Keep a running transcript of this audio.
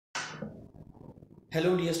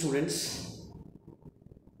Hello dear students.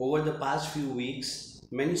 Over the past few weeks,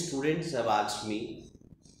 many students have asked me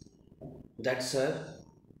that sir,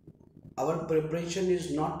 our preparation is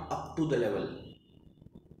not up to the level.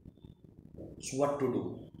 So what to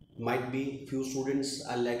do? Might be few students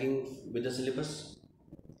are lagging with the syllabus.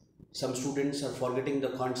 Some students are forgetting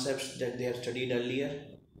the concepts that they have studied earlier,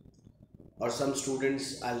 or some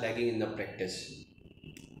students are lagging in the practice.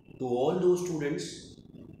 To all those students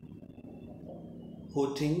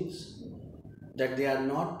who thinks that they are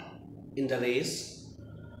not in the race,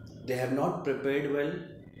 they have not prepared well,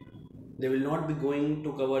 they will not be going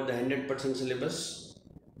to cover the 100% syllabus.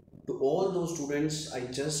 To all those students, I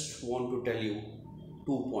just want to tell you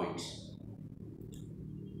 2 points.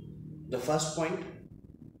 The first point,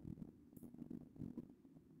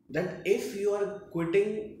 that if you are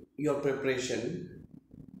quitting your preparation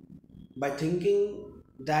by thinking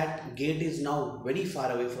that gate is now very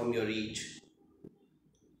far away from your reach,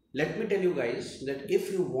 let me tell you guys that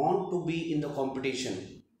if you want to be in the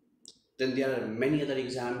competition, then there are many other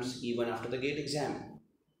exams even after the gate exam.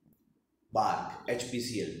 BARC,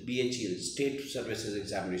 HPCL, BHEL, State Services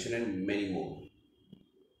Examination and many more.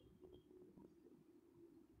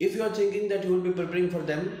 If you are thinking that you will be preparing for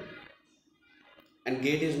them and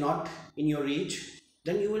gate is not in your reach,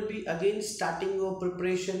 then you will be again starting your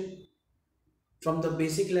preparation from the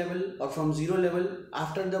basic level or from zero level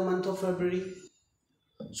after the month of February.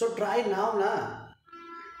 So try now,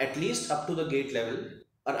 at least up to the gate level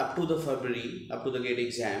or up to the February, up to the gate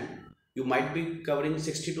exam, you might be covering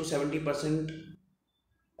 60 to 70%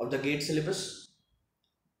 of the gate syllabus.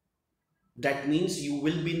 That means you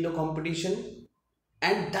will be in the competition,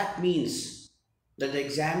 and that means that the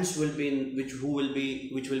exams will be in which will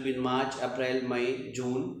be in March, April, May,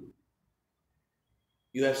 June.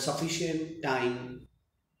 You have sufficient time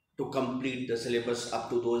to complete the syllabus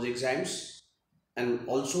up to those exams, and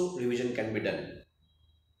also revision can be done.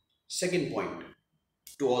 Second point,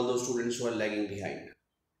 to all those students who are lagging behind,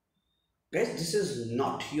 guys, this is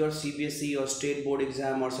not your CBSE or state board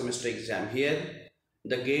exam or semester exam. Here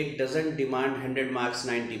the gate doesn't demand 100 marks,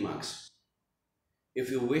 90 marks.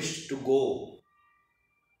 If you wish to go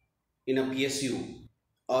in a PSU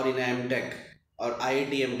or in a MTech or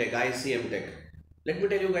IIT MTech, IC MTech, let me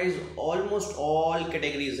tell you guys, almost all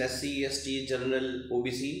categories, SC, ST, General,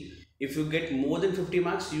 OBC, if you get more than 50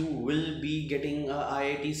 marks, you will be getting a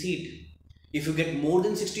IIT seat. If you get more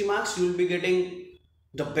than 60 marks, you will be getting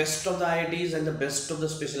the best of the IITs and the best of the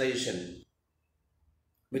specialization.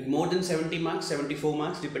 With more than 70 marks, 74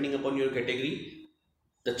 marks, depending upon your category,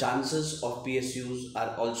 the chances of PSUs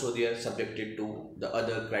are also there, subjected to the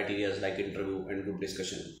other criteria like interview and group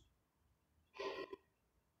discussion.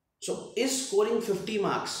 So is scoring 50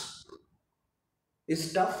 marks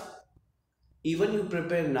is tough? Even you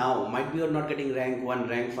prepare now, might be you're not getting rank 1,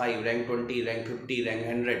 rank 5, rank 20, rank 50, rank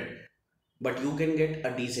 100, but you can get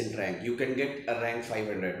a decent rank. You can get a rank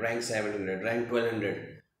 500, rank 700, rank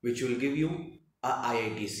 1200, which will give you a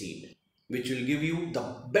IIT seat, which will give you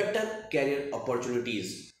the better career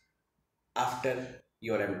opportunities after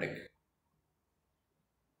your MTech.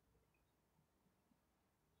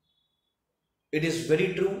 It is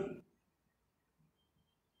very true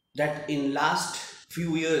that in last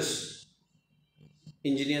few years,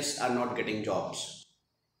 engineers are not getting jobs,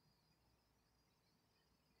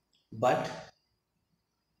 but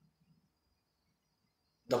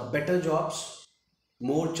the better jobs,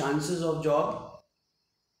 more chances of job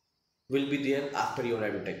will be there after your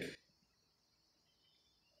MTech.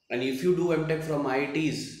 And if you do MTech from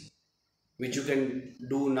IITs, which you can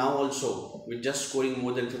do now also with just scoring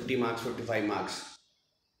more than 50 marks, 55 marks,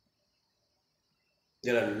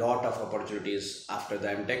 there are a lot of opportunities after the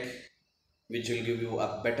MTech, which will give you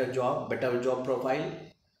a better job profile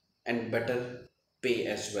and better pay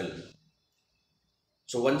as well.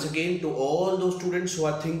 So once again, to all those students who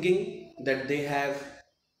are thinking that they are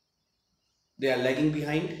lagging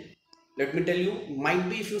behind, let me tell you, might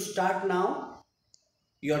be if you start now,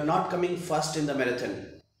 you are not coming first in the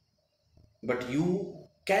marathon, but you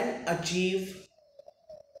can achieve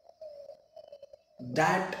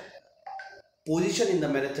that position in the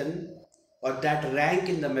marathon or that rank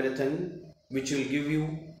in the marathon, which will give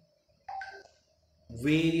you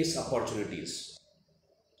various opportunities.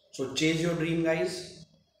 So chase your dream, guys.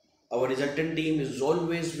 Our resultant team is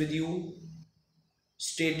always with you.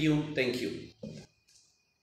 Stay tuned. Thank you.